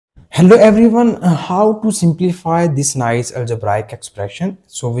Hello everyone, how to simplify this nice algebraic expression.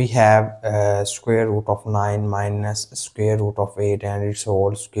 So we have square root of 9 minus square root of 8 and its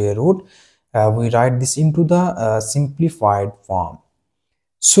whole square root. We write this into the simplified form.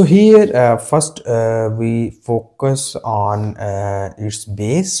 So here first we focus on its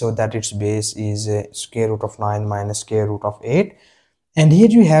base, so that its base is square root of 9 minus square root of 8. And here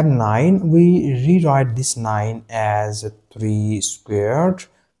you have 9. We rewrite this 9 as 3 squared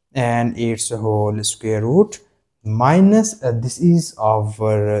and its whole square root minus this is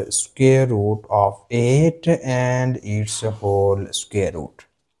our square root of 8 and its whole square root.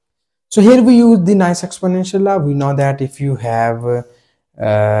 So here we use the nice exponential law. We know that if you have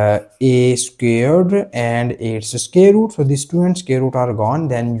a squared and its square root, so these 2 and square root are gone,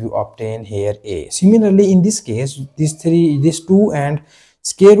 then you obtain here a. Similarly, in this case, this 2 and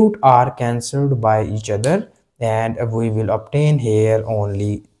square root are cancelled by each other, and we will obtain here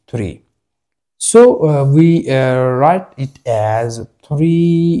only 3. So we write it as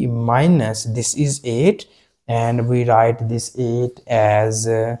 3 minus this is 8, and we write this 8 as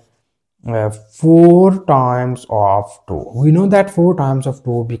 4 times of 2. We know that 4 times of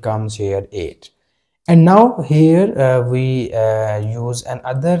 2 becomes here 8. And now here we use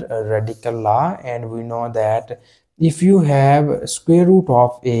another radical law, and we know that if you have square root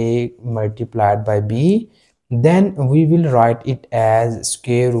of a multiplied by b, then we will write it as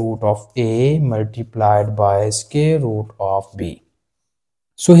square root of a multiplied by square root of b.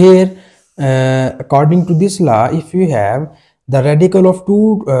 So here according to this law, if you have the radical of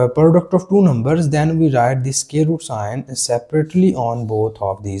product of two numbers, then we write the square root sign separately on both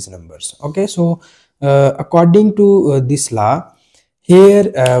of these numbers. Okay, so according to this law,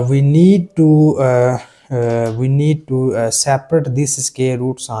 here we need to separate this square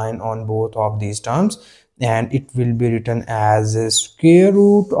root sign on both of these terms, and it will be written as square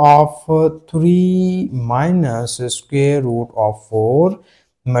root of 3 minus square root of 4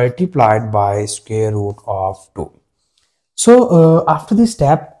 multiplied by square root of 2. So after this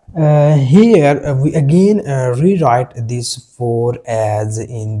step, here we again rewrite this 4 as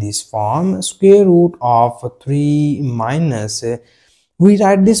in this form, square root of 3 minus, we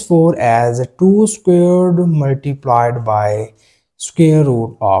write this 4 as 2 squared multiplied by square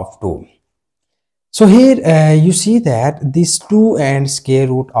root of 2. So here you see that these 2 and square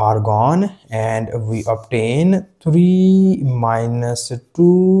root are gone, and we obtain 3 minus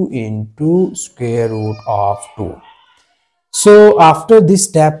 2 into square root of 2. So after this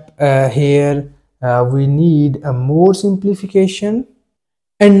step, here we need a more simplification,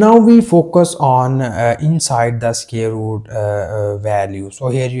 and now we focus on inside the square root value. So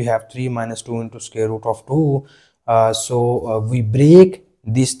here you have 3 minus 2 into square root of 2. So we break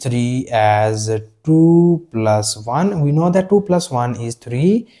this 3 as 2 plus 1. We know that 2 plus 1 is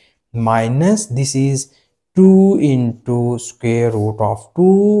 3 minus this is 2 into square root of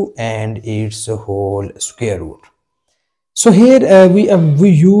 2 and its whole square root. So here we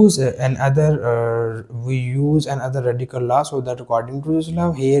use another radical law, so that according to this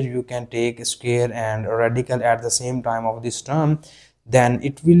law, here you can take square and radical at the same time of this term, then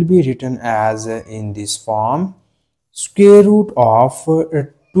it will be written as in this form, square root of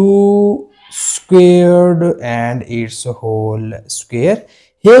 2 squared and its whole square.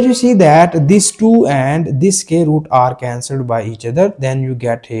 Here you see that this 2 and this square root are cancelled by each other, then you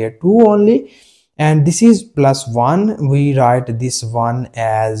get here 2 only, and this is plus 1. We write this 1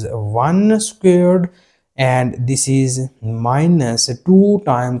 as 1 squared, and this is minus 2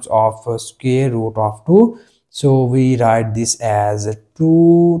 times of square root of 2. So we write this as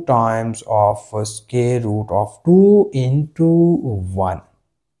 2 times of square root of 2 into 1.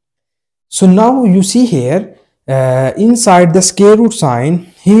 So now you see here inside the square root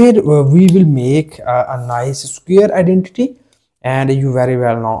sign, here we will make a nice square identity, and you very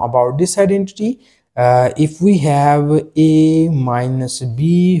well know about this identity. If we have a minus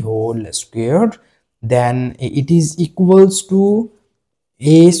b whole squared, then it is equals to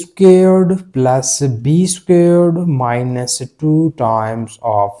a squared plus b squared minus 2 times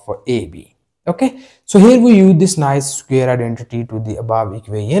of ab. Okay, so here we use this nice square identity to the above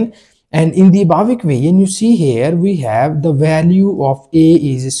equation, and in the above equation you see here we have the value of a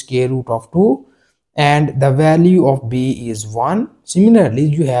is square root of 2 and the value of b is 1. Similarly,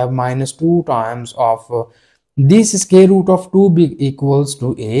 you have minus 2 times of this square root of 2 b equals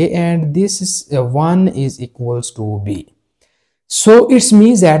to a, and this is 1 is equals to b. So it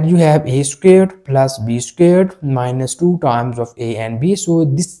means that you have a squared plus b squared minus 2 times of a and b. So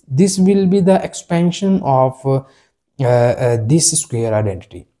this will be the expansion of this square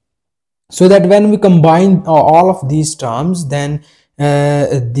identity. So that when we combine all of these terms, then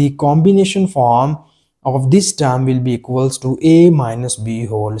the combination form of this term will be equals to a minus b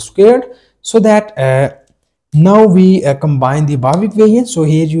whole squared. So that now we combine the above equation. So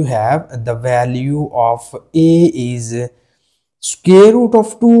here you have the value of a is square root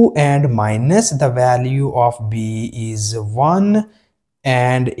of 2 and minus the value of b is 1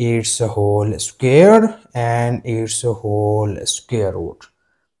 and its whole squared and its whole square root.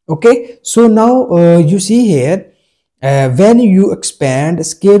 Okay, so now you see here, when you expand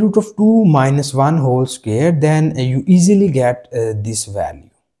square root of 2 minus 1 whole square, then you easily get this value.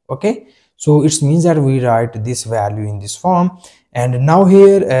 Okay, so it means that we write this value in this form. And now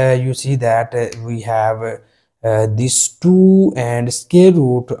here you see that we have these 2 and square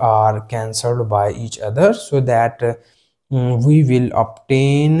root are cancelled by each other, so that we will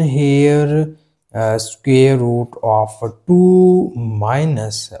obtain here square root of 2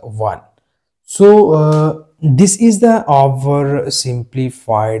 minus 1. So this is the our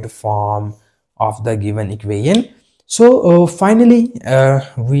simplified form of the given equation. So finally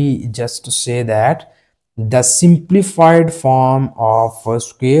we just say that the simplified form of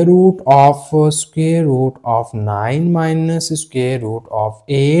square root of 9 minus square root of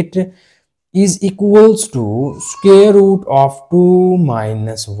 8 is equals to square root of 2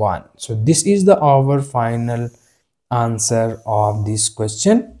 minus 1. So this is the our final answer of this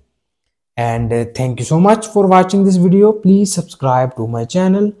question. And thank you so much for watching this video. Please subscribe to my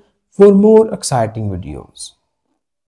channel for more exciting videos.